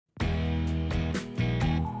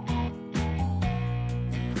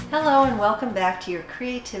Hello and welcome back to your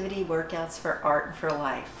creativity workouts for art and for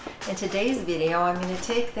life. In today's video I'm going to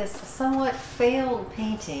take this somewhat failed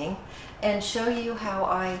painting and show you how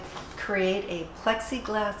I create a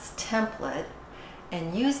plexiglass template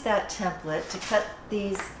and use that template to cut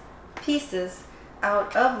these pieces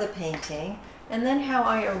out of the painting, and then how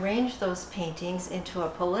I arrange those paintings into a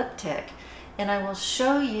polyptych. And I will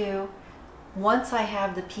show you, once I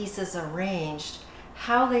have the pieces arranged,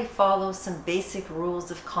 how they follow some basic rules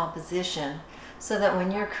of composition, so that when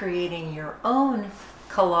you're creating your own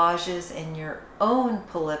collages and your own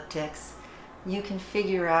polyptychs, you can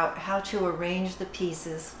figure out how to arrange the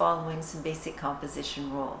pieces following some basic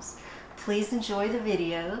composition rules. Please enjoy the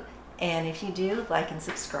video, and if you do, like and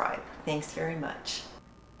subscribe. Thanks very much.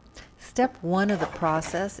 Step one of the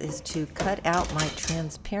process is to cut out my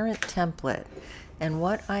transparent template. And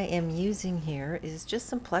what I am using here is just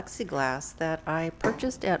some plexiglass that I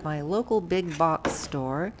purchased at my local big box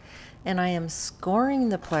store, and I am scoring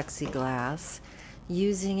the plexiglass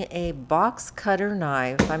using a box cutter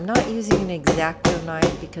knife. I'm not using an X-Acto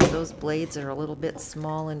knife because those blades are a little bit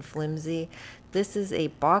small and flimsy. This is a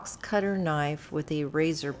box cutter knife with a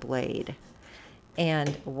razor blade.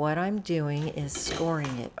 And what I'm doing is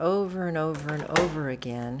scoring it over and over and over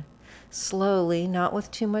again, slowly, not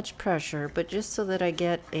with too much pressure, but just so that I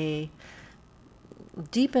get a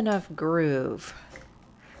deep enough groove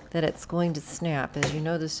that it's going to snap. As you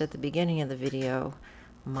noticed at the beginning of the video,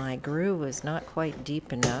 my groove was not quite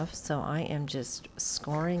deep enough, so I am just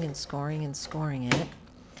scoring and scoring and scoring it,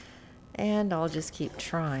 and I'll just keep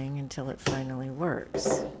trying until it finally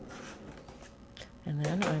works. And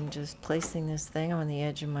then I'm just placing this thing on the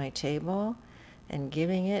edge of my table and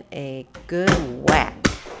giving it a good whack.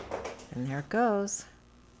 And there it goes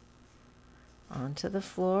onto the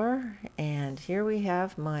floor, and here we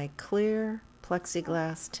have my clear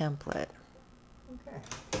plexiglass template. Okay,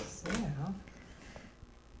 so now,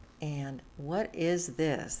 and what is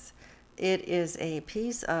this? It is a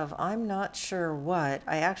piece of, I'm not sure what.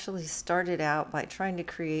 I actually started out by trying to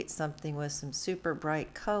create something with some super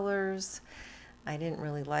bright colors. I didn't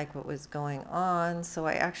really like what was going on, so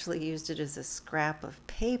I actually used it as a scrap of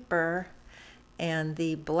paper. And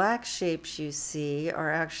the black shapes you see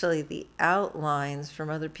are actually the outlines from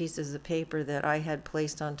other pieces of paper that I had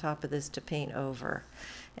placed on top of this to paint over.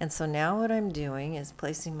 And so now what I'm doing is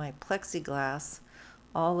placing my plexiglass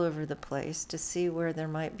all over the place to see where there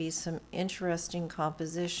might be some interesting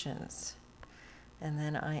compositions. And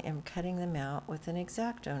then I am cutting them out with an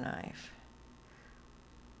X-Acto knife.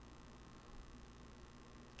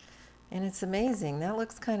 And it's amazing. That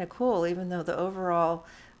looks kind of cool, even though the overall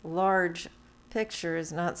large picture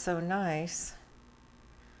is not so nice.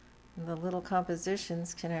 The little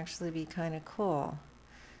compositions can actually be kind of cool.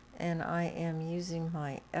 And I am using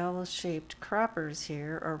my L-shaped croppers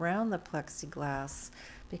here around the plexiglass,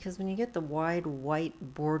 because when you get the wide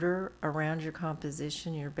white border around your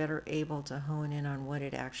composition, you're better able to hone in on what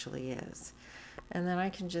it actually is. And then I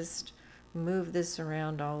can just move this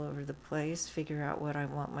around all over the place, figure out what I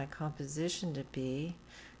want my composition to be.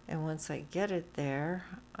 And once I get it there,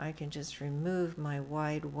 I can just remove my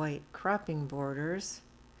wide white cropping borders,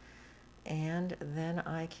 and then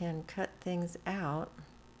I can cut things out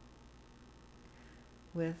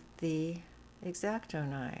with the X-Acto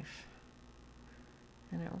knife.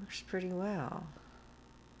 And it works pretty well.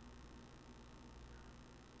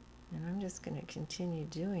 And I'm just going to continue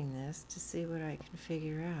doing this to see what I can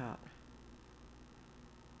figure out.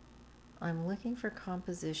 I'm looking for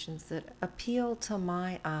compositions that appeal to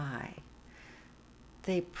my eye.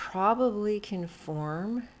 They probably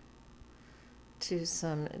conform to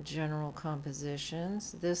some general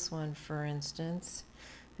compositions. This one, for instance,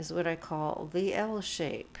 is what I call the L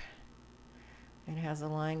shape. It has a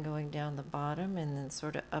line going down the bottom and then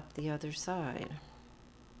sort of up the other side.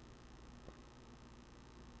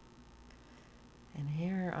 And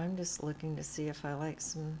here I'm just looking to see if I like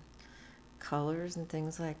some colors and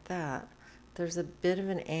things like that. There's a bit of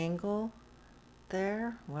an angle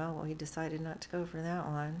there. Well, we decided not to go for that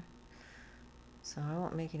one, so I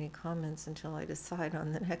won't make any comments until I decide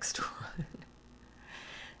on the next one.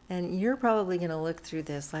 And you're probably going to look through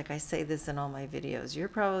this, like I say this in all my videos, you're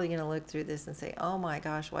probably going to look through this and say, oh my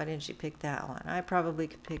gosh, why didn't you pick that one? I probably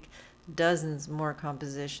could pick dozens more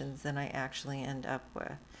compositions than I actually end up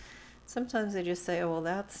with. Sometimes I just say, oh, well,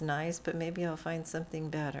 that's nice, but maybe I'll find something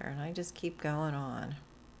better. And I just keep going on.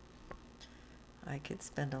 I could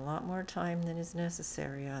spend a lot more time than is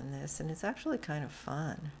necessary on this, and it's actually kind of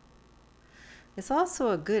fun. It's also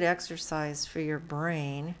a good exercise for your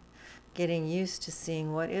brain, getting used to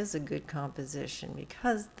seeing what is a good composition,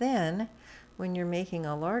 because then when you're making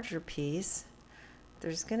a larger piece,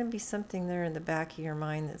 there's going to be something there in the back of your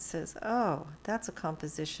mind that says, oh, that's a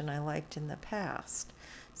composition I liked in the past.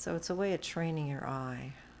 So it's a way of training your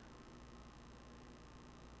eye.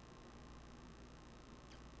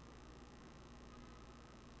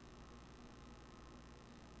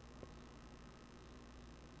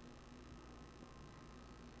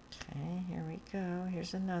 Okay, here we go.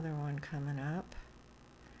 Here's another one coming up.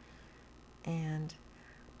 And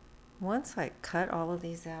once I cut all of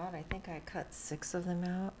these out, I think I cut 6 of them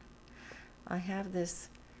out, I have this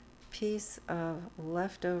piece of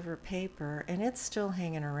leftover paper, and it's still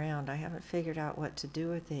hanging around. I haven't figured out what to do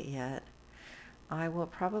with it yet. I will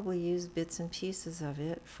probably use bits and pieces of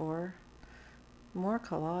it for more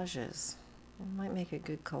collages. It might make a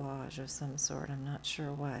good collage of some sort. I'm not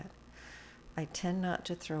sure what. I tend not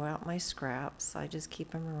to throw out my scraps. I just keep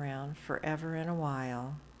them around forever and a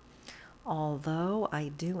while. Although I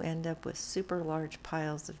do end up with super large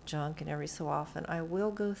piles of junk, and every so often I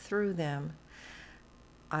will go through them.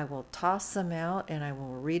 I will toss them out and I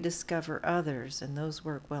will rediscover others, and those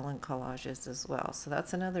work well in collages as well. So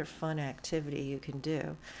that's another fun activity you can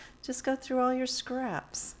do. Just go through all your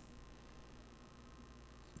scraps.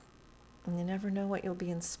 And you never know what you'll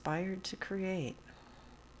be inspired to create.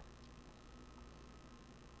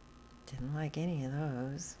 Didn't like any of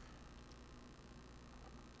those.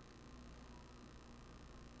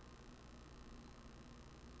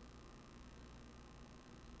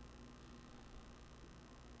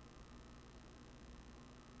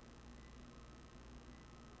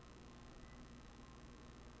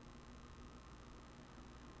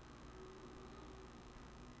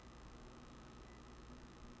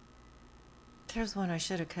 There's one I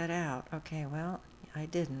should have cut out. Okay, well, I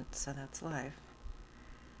didn't, so that's life.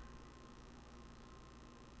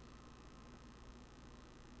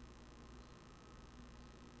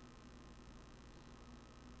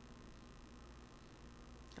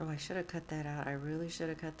 Oh, I should have cut that out. I really should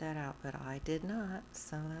have cut that out, but I did not,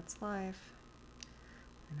 so that's life.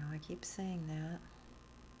 I know I keep saying that.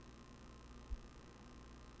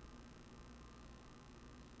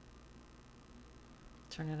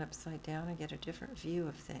 Turn it upside down and get a different view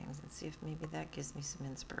of things and see if maybe that gives me some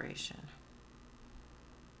inspiration.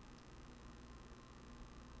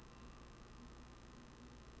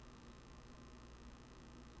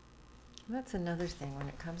 And that's another thing when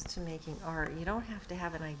it comes to making art. You don't have to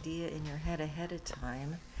have an idea in your head ahead of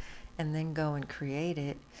time and then go and create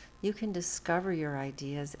it. You can discover your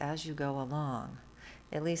ideas as you go along.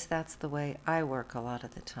 At least that's the way I work a lot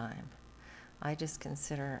of the time. I just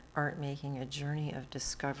consider art making a journey of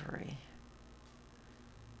discovery.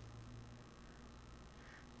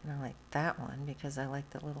 And I like that one because I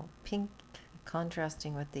like the little pink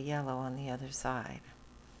contrasting with the yellow on the other side.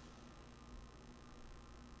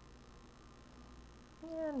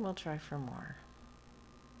 And we'll try for more.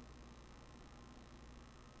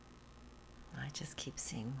 I just keep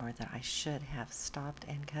seeing more that I should have stopped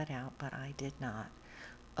and cut out, but I did not.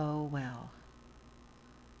 Oh well.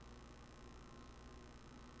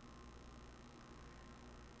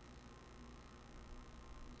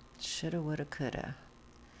 Shoulda, woulda, coulda.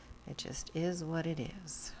 It just is what it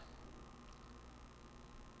is.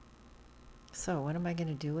 So what am I going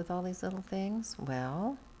to do with all these little things?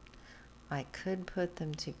 Well, I could put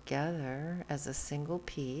them together as a single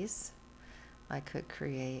piece. I could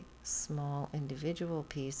create small individual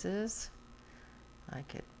pieces. I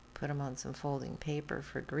could put them on some folding paper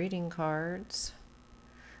for greeting cards.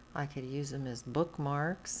 I could use them as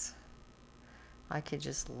bookmarks. I could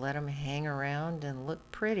just let them hang around and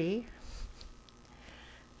look pretty.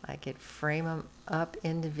 I could frame them up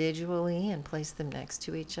individually and place them next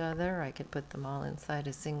to each other. I could put them all inside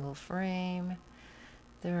a single frame.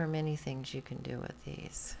 There are many things you can do with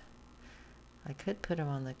these. I could put them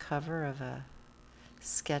on the cover of a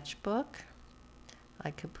sketchbook.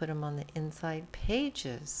 I could put them on the inside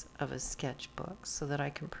pages of a sketchbook so that I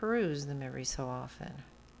can peruse them every so often.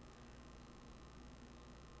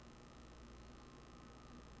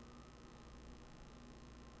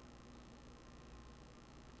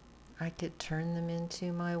 I could turn them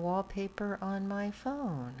into my wallpaper on my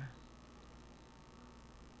phone.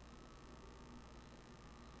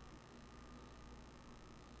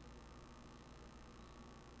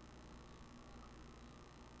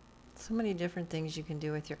 So many different things you can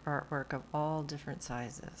do with your artwork of all different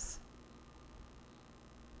sizes.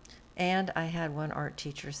 And I had one art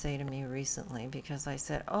teacher say to me recently, because I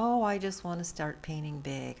said, oh, I just want to start painting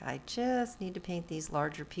big. I just need to paint these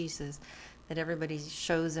larger pieces that everybody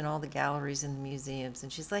shows in all the galleries and the museums.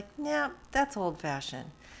 And she's like, nah, that's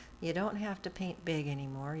old-fashioned. You don't have to paint big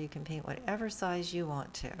anymore. You can paint whatever size you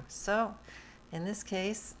want to. So in this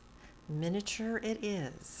case, miniature it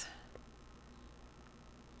is.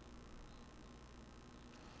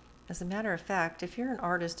 As a matter of fact, if you're an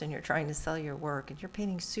artist and you're trying to sell your work and you're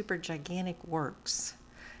painting super gigantic works,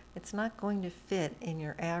 it's not going to fit in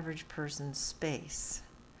your average person's space.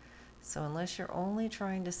 So unless you're only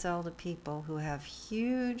trying to sell to people who have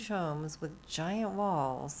huge homes with giant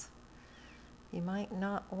walls, you might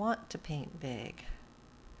not want to paint big.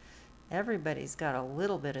 Everybody's got a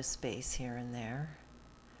little bit of space here and there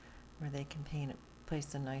where they can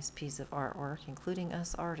place a nice piece of artwork, including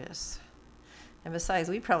us artists. And besides,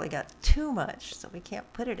 we probably got too much, so we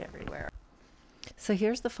can't put it everywhere. So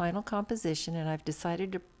here's the final composition, and I've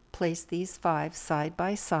decided to place these 5 side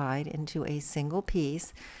by side into a single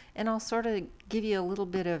piece, and I'll sort of give you a little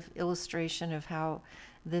bit of illustration of how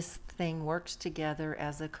this thing works together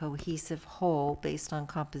as a cohesive whole based on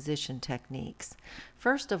composition techniques.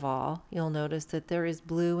 First of all, you'll notice that there is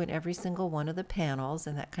blue in every single one of the panels,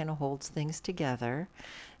 and that kind of holds things together.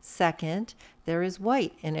 Second, there is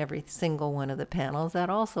white in every single one of the panels. That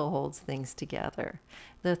also holds things together.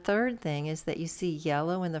 The third thing is that you see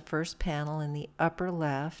yellow in the first panel in the upper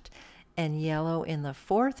left and yellow in the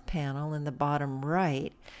fourth panel in the bottom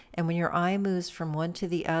right. And when your eye moves from one to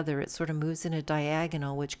the other, it sort of moves in a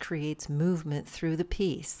diagonal, which creates movement through the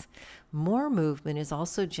piece. More movement is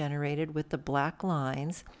also generated with the black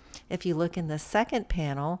lines. If you look in the second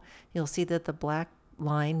panel, you'll see that the black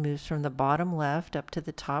line moves from the bottom left up to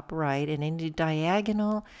the top right, and any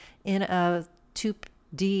diagonal in a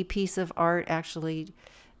 2D piece of art actually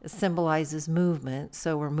symbolizes movement.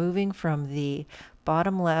 So we're moving from the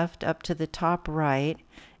bottom left up to the top right,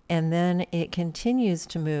 and then it continues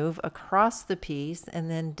to move across the piece and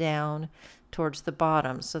then down towards the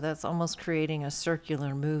bottom. So that's almost creating a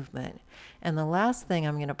circular movement. And the last thing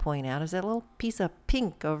I'm going to point out is that little piece of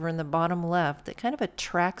pink over in the bottom left that kind of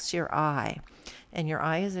attracts your eye. And your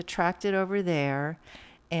eye is attracted over there,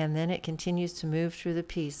 and then it continues to move through the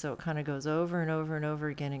piece, so it kind of goes over and over and over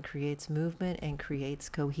again and creates movement and creates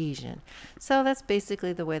cohesion. So that's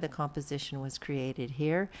basically the way the composition was created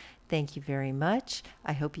here. Thank you very much.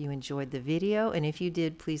 I hope you enjoyed the video, and if you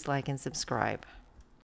did, please like and subscribe.